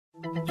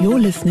You're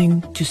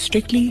listening to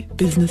Strictly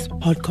Business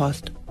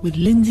Podcast with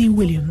Lindsay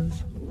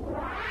Williams.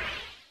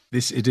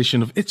 This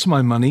edition of It's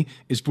My Money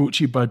is brought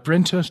to you by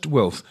Brenthurst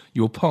Wealth,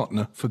 your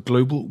partner for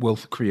global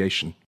wealth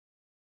creation.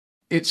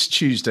 It's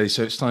Tuesday,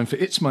 so it's time for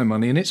It's My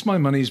Money, and It's My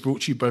Money is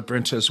brought to you by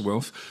Brenthurst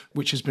Wealth,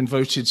 which has been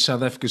voted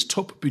South Africa's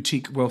top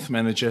boutique wealth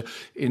manager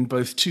in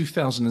both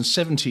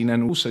 2017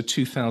 and also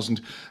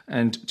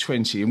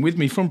 2020. And with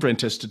me from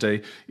Brenthurst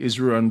today is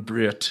Ruan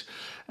Briot.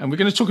 And we're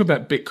going to talk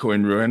about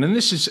Bitcoin, Ruan, and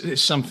this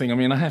is something,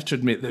 I have to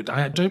admit that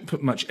I don't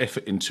put much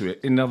effort into it.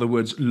 In other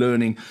words,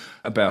 learning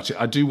about it.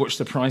 I do watch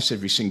the price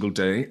every single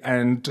day,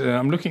 and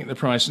I'm looking at the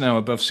price now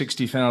above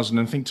 60,000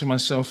 and think to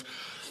myself,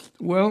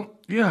 well,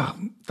 yeah,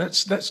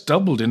 that's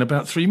doubled in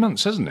about 3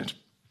 months, hasn't it?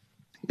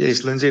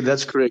 Yes, Lindsay,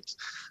 that's correct.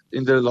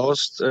 In the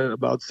last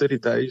about 30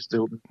 days,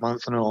 the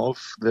month and a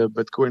half, the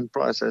Bitcoin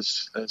price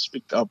has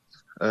picked up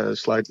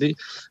slightly,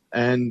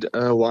 and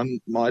one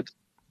might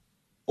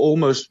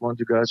almost want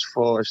to go as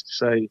far as to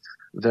say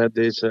that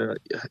there's an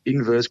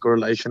inverse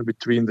correlation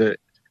between the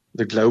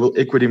global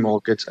equity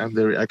markets and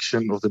the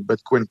reaction of the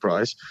Bitcoin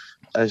price,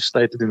 as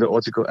stated in the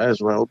article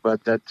as well.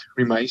 But that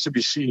remains to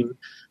be seen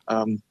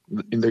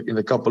in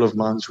the couple of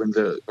months when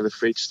the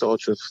Fed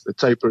starts with the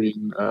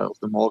tapering of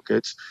the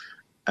markets.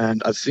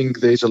 And I think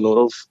there's a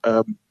lot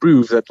of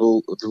proof that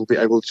will be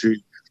able to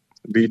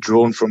be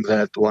drawn from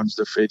that once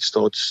the Fed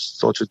starts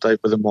to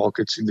taper the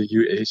markets in the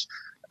US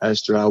as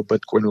to how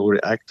Bitcoin will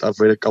react. I've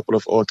read a couple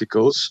of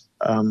articles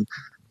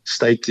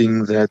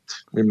stating that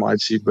we might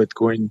see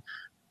Bitcoin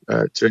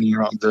turning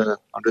around the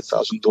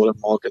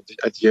 $100,000 mark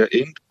at year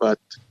end, but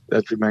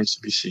that remains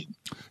to be seen.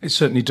 It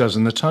certainly does.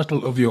 And the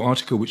title of your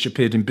article, which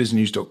appeared in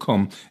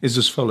biznews.com, is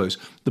as follows: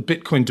 The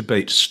Bitcoin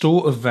Debate,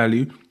 Store of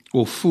Value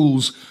or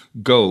Fool's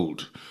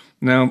Gold.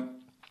 Now,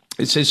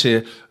 it says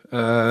here,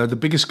 the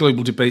biggest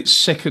global debate,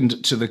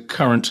 second to the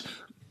current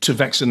to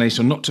vaccinate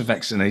or not to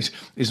vaccinate,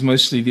 is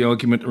mostly the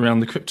argument around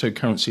the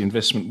cryptocurrency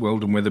investment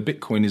world and whether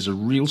Bitcoin is a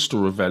real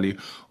store of value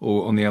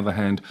or, on the other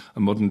hand, a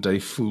modern-day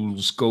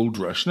fool's gold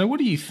rush. Now, what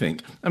do you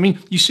think?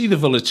 You see the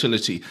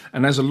volatility,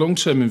 and as a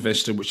long-term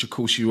investor, which of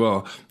course you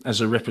are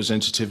as a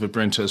representative of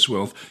Brenthurst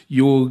Wealth,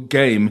 your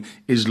game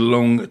is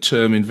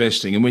long-term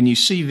investing. And when you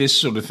see this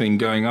sort of thing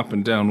going up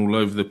and down all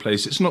over the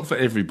place, it's not for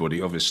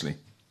everybody, obviously.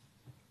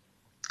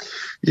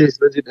 Yes,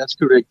 that's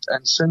correct.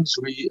 And since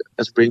we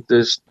as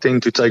Brenthurst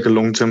tend to take a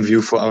long-term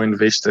view for our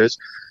investors,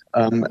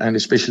 and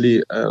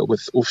especially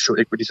with offshore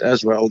equities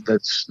as well,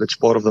 that's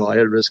part of the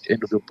higher risk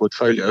end of your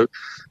portfolio.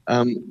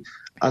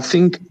 I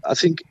think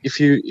if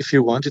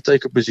you want to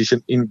take a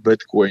position in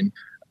Bitcoin,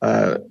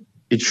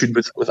 it should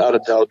without a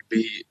doubt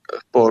be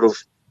part of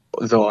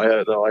the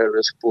higher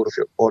risk part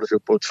of your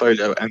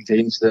portfolio, and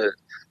hence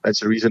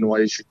that's the reason why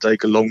you should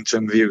take a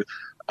long-term view.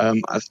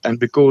 And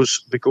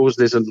because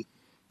there's a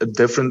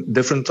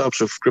different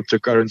types of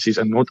cryptocurrencies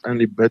and not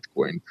only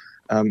Bitcoin,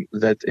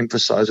 that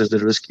emphasizes the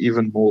risk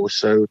even more.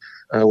 So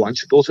one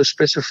should also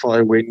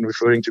specify when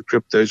referring to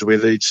cryptos,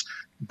 whether it's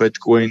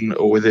Bitcoin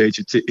or whether it's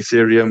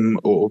Ethereum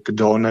or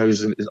Cardano.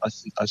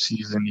 I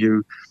see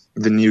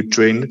the new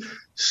trend.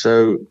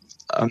 So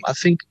I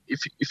think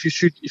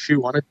if you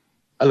want to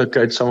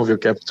allocate some of your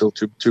capital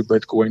to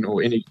Bitcoin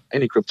or any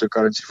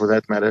cryptocurrency for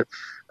that matter,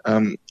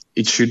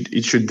 it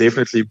should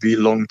definitely be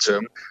long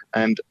term.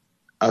 And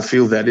I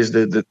feel that is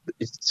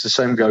it's the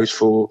same goes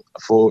for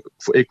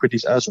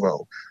equities as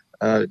well.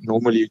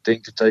 Normally, you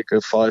tend to take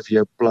a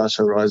 5-year plus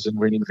horizon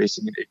when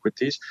investing in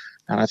equities,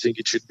 and I think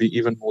it should be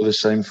even more the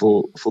same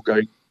for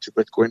going to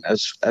Bitcoin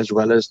as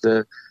well as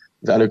the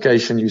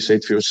allocation you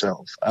set for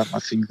yourself.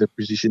 I think the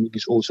positioning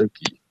is also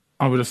key.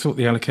 I would have thought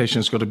the allocation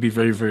has got to be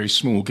very, very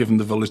small, given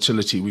the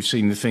volatility. We've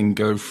seen the thing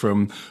go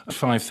from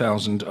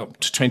 5,000 up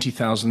to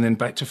 20,000, then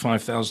back to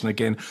 5,000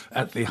 again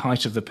at the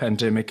height of the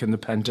pandemic and the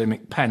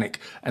pandemic panic.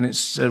 And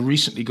it's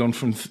recently gone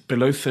from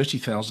below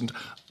 30,000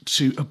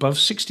 to above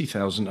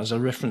 60,000, as I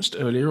referenced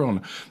earlier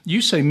on.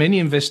 You say many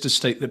investors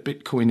state that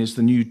Bitcoin is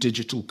the new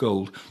digital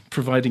gold,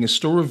 providing a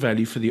store of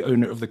value for the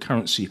owner of the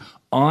currency.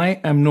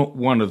 I am not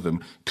one of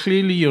them.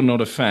 Clearly, you're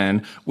not a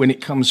fan when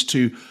it comes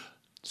to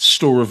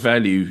store of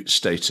value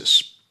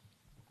status.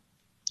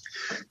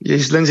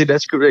 Yes, Lindsay,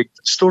 that's correct.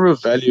 Store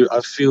of value,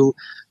 I feel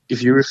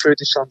if you refer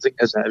to something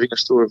as having a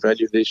store of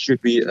value, there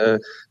should be a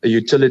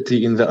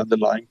utility in the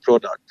underlying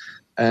product.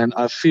 And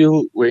I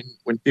feel when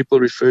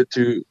people refer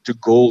to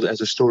gold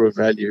as a store of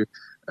value,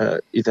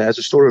 it has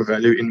a store of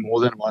value in more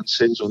than one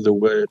sense of the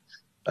word.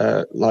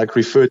 Like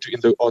referred to in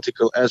the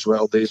article as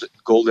well,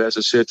 gold has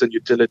a certain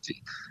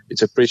utility.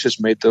 It's a precious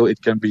metal.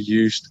 It can be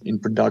used in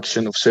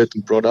production of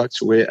certain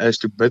products, whereas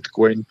to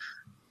Bitcoin,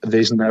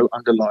 there's no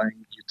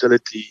underlying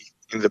utility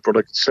in the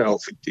product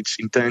itself. It's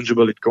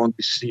intangible. It can't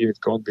be seen. It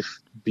can't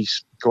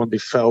be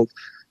felt.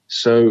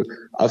 So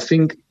I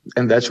think,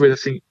 and that's where the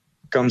thing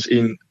comes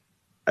in.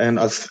 And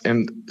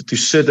to a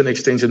certain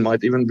extent, it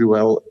might even be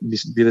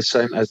the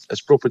same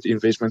as property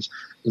investments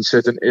in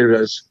certain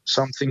areas.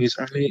 Something is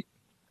only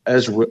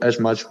as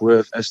much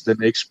worth as the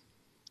next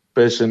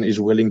person is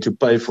willing to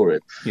pay for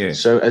it. Yes.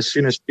 So as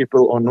soon as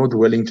people are not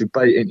willing to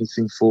pay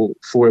anything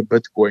for a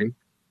Bitcoin,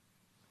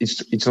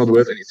 it's not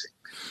worth anything.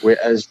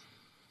 Whereas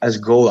as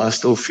gold, I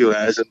still feel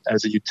as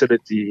a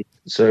utility.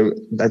 So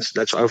that's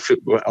how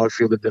I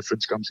feel the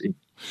difference comes in.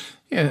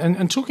 Yeah,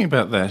 and talking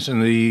about that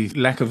and the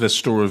lack of a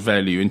store of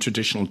value in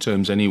traditional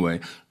terms anyway,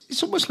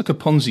 it's almost like a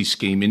Ponzi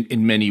scheme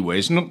in many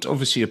ways. Not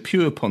obviously a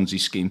pure Ponzi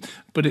scheme,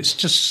 but it's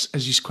just,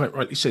 as he quite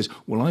rightly says,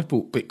 well, I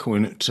bought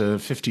Bitcoin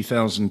at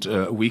 50,000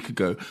 a week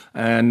ago,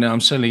 and now I'm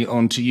selling it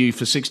on to you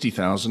for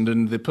 60,000,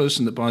 and the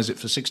person that buys it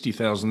for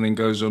 60,000 then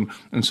goes on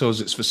and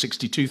sells it for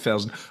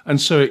 62,000, and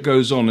so it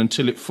goes on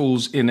until it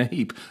falls in a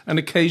heap. And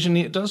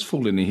occasionally it does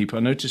fall in a heap.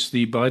 I noticed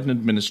the Biden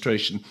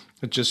administration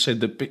had just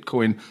said that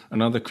Bitcoin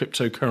and other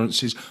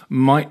cryptocurrencies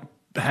might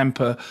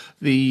hamper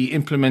the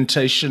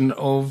implementation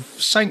of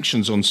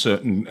sanctions on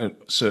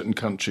certain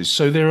countries.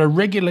 So there are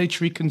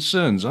regulatory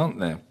concerns, aren't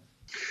there?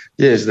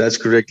 Yes, that's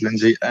correct,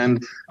 Lindsay.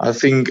 And I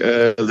think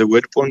the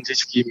word Ponzi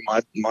scheme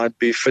might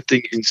be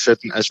fitting in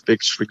certain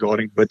aspects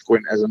regarding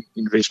Bitcoin as an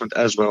investment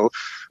as well.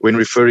 When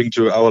referring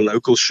to our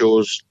local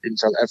shores in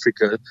South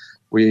Africa,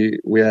 we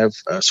have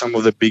some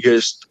of the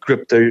biggest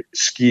crypto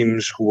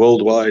schemes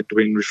worldwide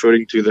when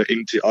referring to the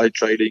MTI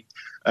trading,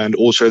 and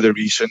also the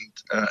recent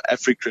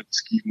AfriCrypt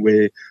scheme,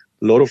 where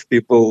a lot of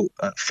people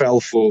fell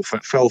for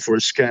a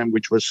scam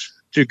which was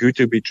too good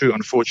to be true,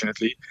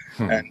 unfortunately,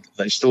 and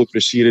they still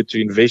proceeded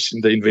to invest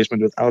in the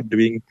investment without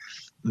doing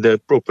the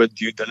proper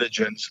due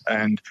diligence,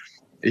 and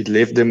it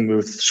left them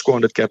with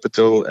squandered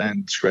capital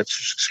and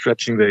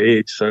scratching their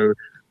head. So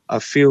I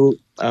feel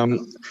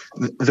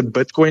the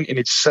Bitcoin in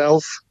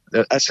itself,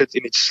 the asset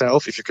in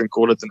itself, if you can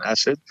call it an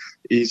asset,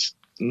 is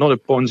not a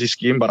Ponzi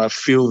scheme, but I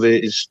feel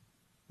there's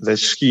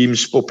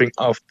schemes popping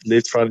up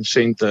left, right, and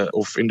center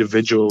of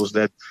individuals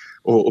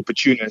or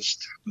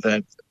opportunists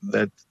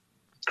that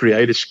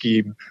create a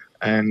scheme,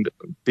 and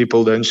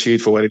people don't see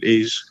it for what it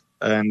is,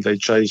 and they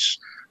chase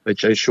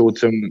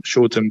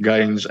short-term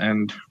gains,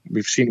 and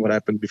we've seen what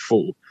happened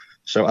before.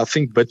 So I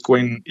think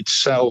Bitcoin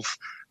itself,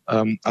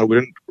 I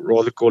wouldn't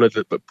rather call it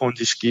a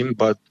Ponzi scheme,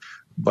 but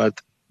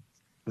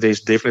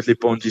there's definitely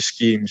Ponzi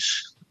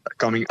schemes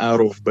coming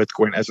out of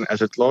Bitcoin as an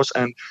asset class,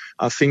 and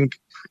I think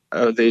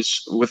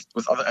there's with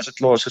other asset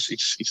classes,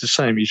 it's the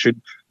same. You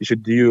should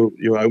do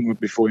your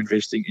homework before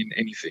investing in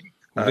anything.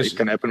 It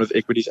can happen with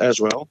equities as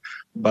well,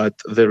 but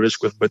the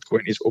risk with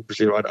Bitcoin is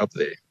obviously right up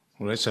there.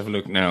 Well, let's have a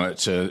look now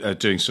at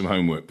doing some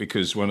homework,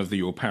 because one of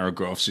your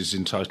paragraphs is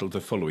entitled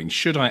the following: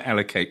 should I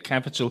allocate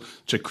capital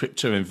to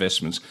crypto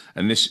investments?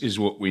 And this is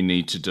what we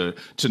need to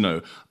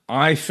know.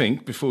 I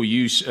think, before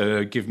you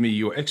give me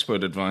your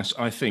expert advice,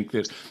 I think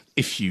that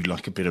if you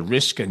like a bit of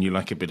risk and you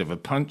like a bit of a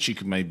punch, you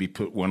can maybe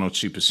put 1 or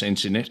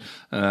 2% in it,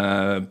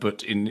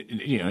 but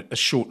in a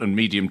short and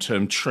medium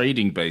term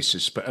trading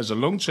basis. But as a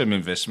long term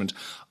investment,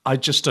 I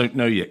just don't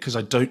know yet, because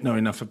I don't know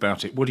enough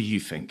about it. What do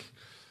you think?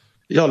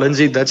 Yeah,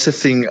 Lindsay, that's the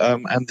thing,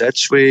 and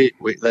that's where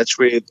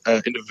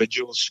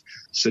individuals,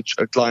 such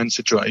a client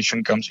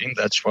situation comes in.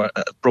 That's why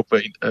a proper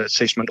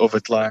assessment of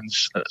a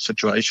client's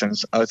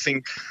situations. I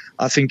think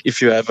if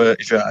you have a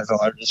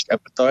high risk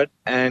appetite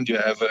and you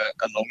have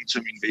a long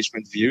term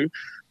investment view,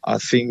 I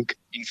think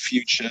in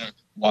future,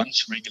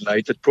 once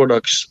regulated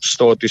products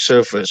start to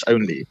surface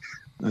only,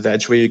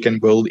 that's where you can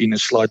build in a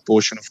slight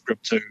portion of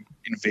crypto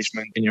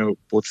investment in your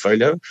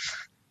portfolio.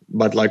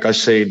 But like I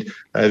said,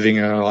 having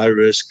a high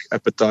risk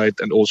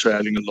appetite and also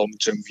having a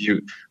long-term view,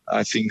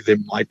 I think there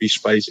might be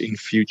space in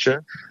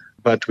future,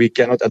 but we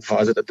cannot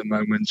advise it at the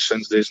moment,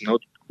 since there's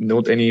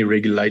not any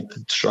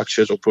regulated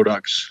structures or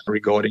products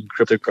regarding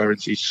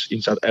cryptocurrencies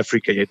in South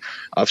Africa yet.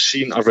 I've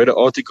read an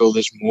article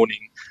this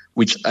morning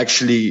which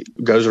actually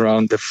goes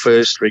around the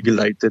first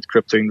regulated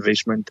crypto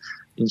investment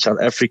in South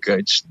Africa.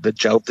 It's the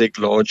Geltec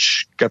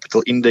Large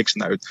Capital Index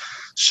Note.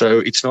 So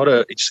it's not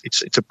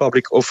it's a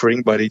public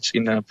offering, but it's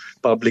in a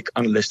public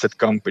unlisted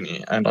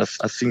company. And I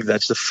think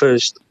that's the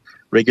first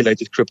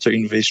regulated crypto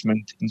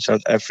investment in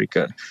South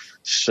Africa.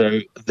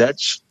 So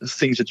that's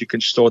things that you can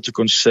start to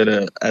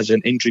consider as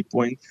an entry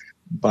point,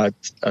 but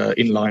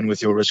in line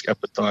with your risk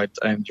appetite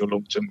and your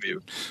long-term view.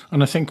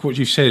 And I think what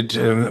you said,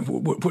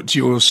 what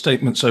your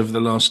statements over the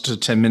last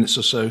 10 minutes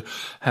or so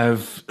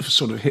have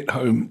sort of hit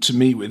home to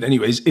me with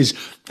anyways, is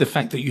the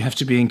fact that you have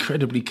to be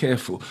incredibly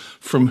careful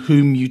from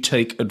whom you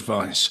take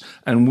advice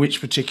and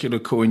which particular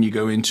coin you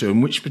go into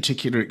and which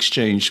particular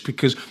exchange,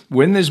 because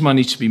when there's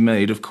money to be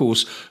made, of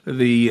course,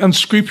 the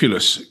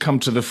unscrupulous come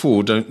to the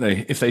fore, don't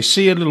they? If they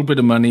see a little bit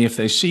of money, if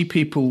they see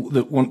people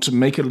that want to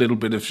make a little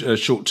bit of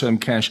short-term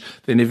cash,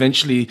 then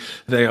eventually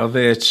they are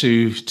there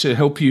to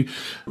help you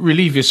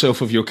relieve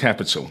yourself of your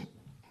capital.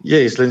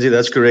 Yes, Lindsay,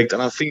 that's correct.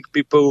 And I think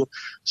people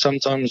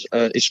sometimes,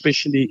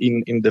 especially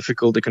in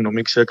difficult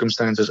economic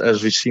circumstances,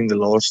 as we've seen the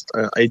last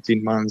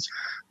 18 months,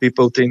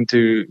 people tend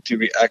to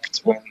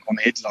react on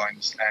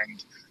headlines.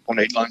 And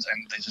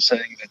there's a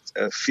saying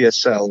that fear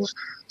sells.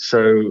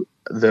 So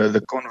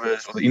the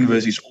converse or the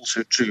inverse is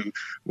also true,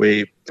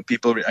 where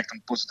people react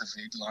on positive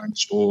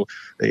headlines, or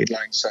the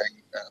headline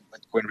saying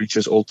Bitcoin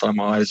reaches all-time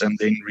highs, and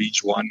then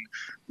reach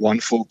one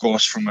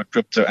forecast from a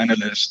crypto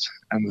analyst,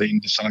 and then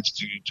decides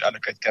to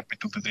allocate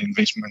capital to the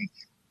investment,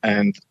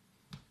 and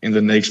in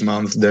the next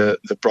month the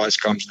price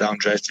comes down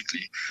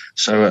drastically.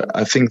 So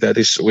I think that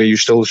is where you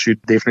still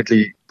should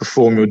definitely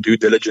perform your due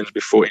diligence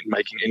before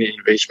making any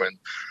investment.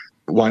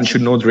 One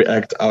should not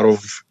react out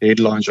of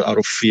headlines or out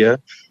of fear.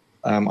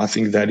 I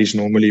think that is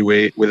normally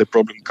where the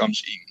problem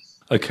comes in.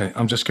 Okay,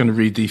 I'm just going to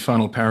read the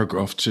final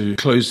paragraph to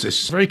close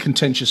this very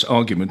contentious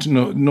argument,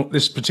 not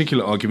this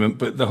particular argument,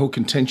 but the whole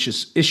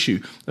contentious issue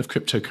of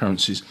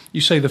cryptocurrencies. You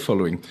say the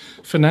following: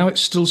 for now, it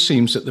still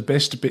seems that the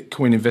best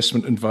Bitcoin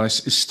investment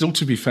advice is still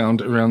to be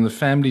found around the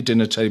family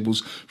dinner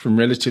tables from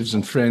relatives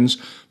and friends,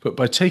 but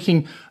by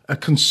taking a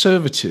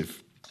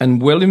conservative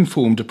and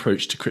well-informed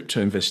approach to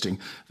crypto investing,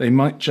 they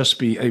might just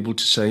be able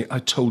to say, "I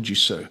told you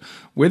so."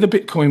 Whether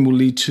Bitcoin will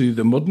lead to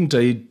the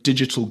modern-day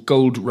digital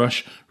gold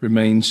rush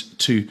remains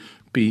to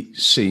be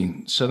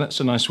seen. So that's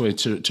a nice way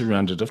to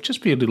round it off.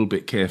 Just be a little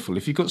bit careful.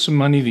 If you've got some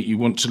money that you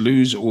want to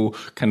lose or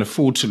can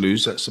afford to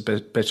lose, that's a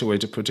better way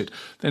to put it,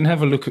 then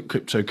have a look at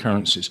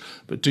cryptocurrencies.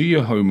 But do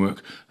your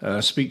homework,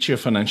 speak to your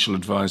financial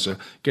advisor,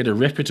 get a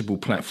reputable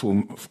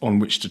platform on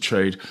which to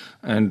trade,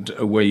 and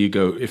away you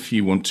go if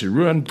you want to.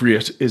 Ruan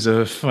Briot is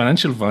a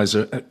financial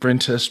advisor at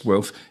Brenthurst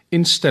Wealth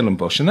in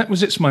Stellenbosch, and that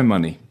was It's My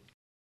Money.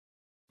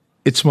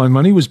 It's My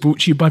Money was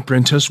brought to you by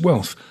Brenthurst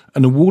Wealth,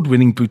 an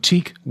award-winning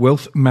boutique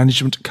wealth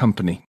management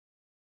company.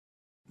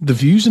 The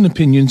views and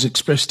opinions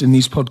expressed in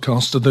these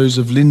podcasts are those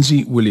of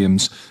Lindsay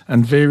Williams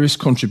and various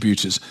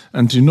contributors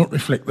and do not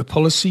reflect the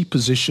policy,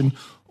 position,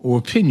 or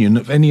opinion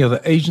of any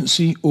other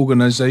agency,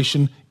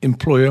 organisation,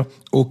 employer,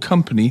 or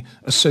company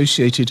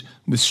associated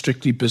with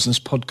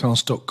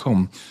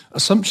strictlybusinesspodcast.com.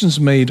 Assumptions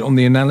made on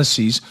the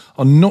analyses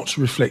are not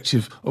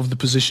reflective of the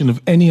position of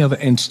any other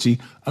entity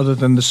other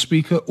than the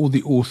speaker or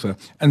the author.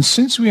 And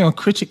since we are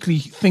critically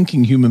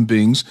thinking human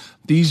beings,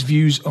 these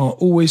views are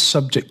always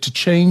subject to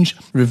change,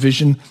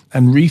 revision,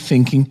 and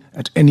rethinking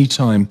at any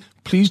time.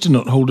 Please do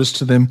not hold us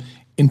to them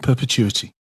in perpetuity.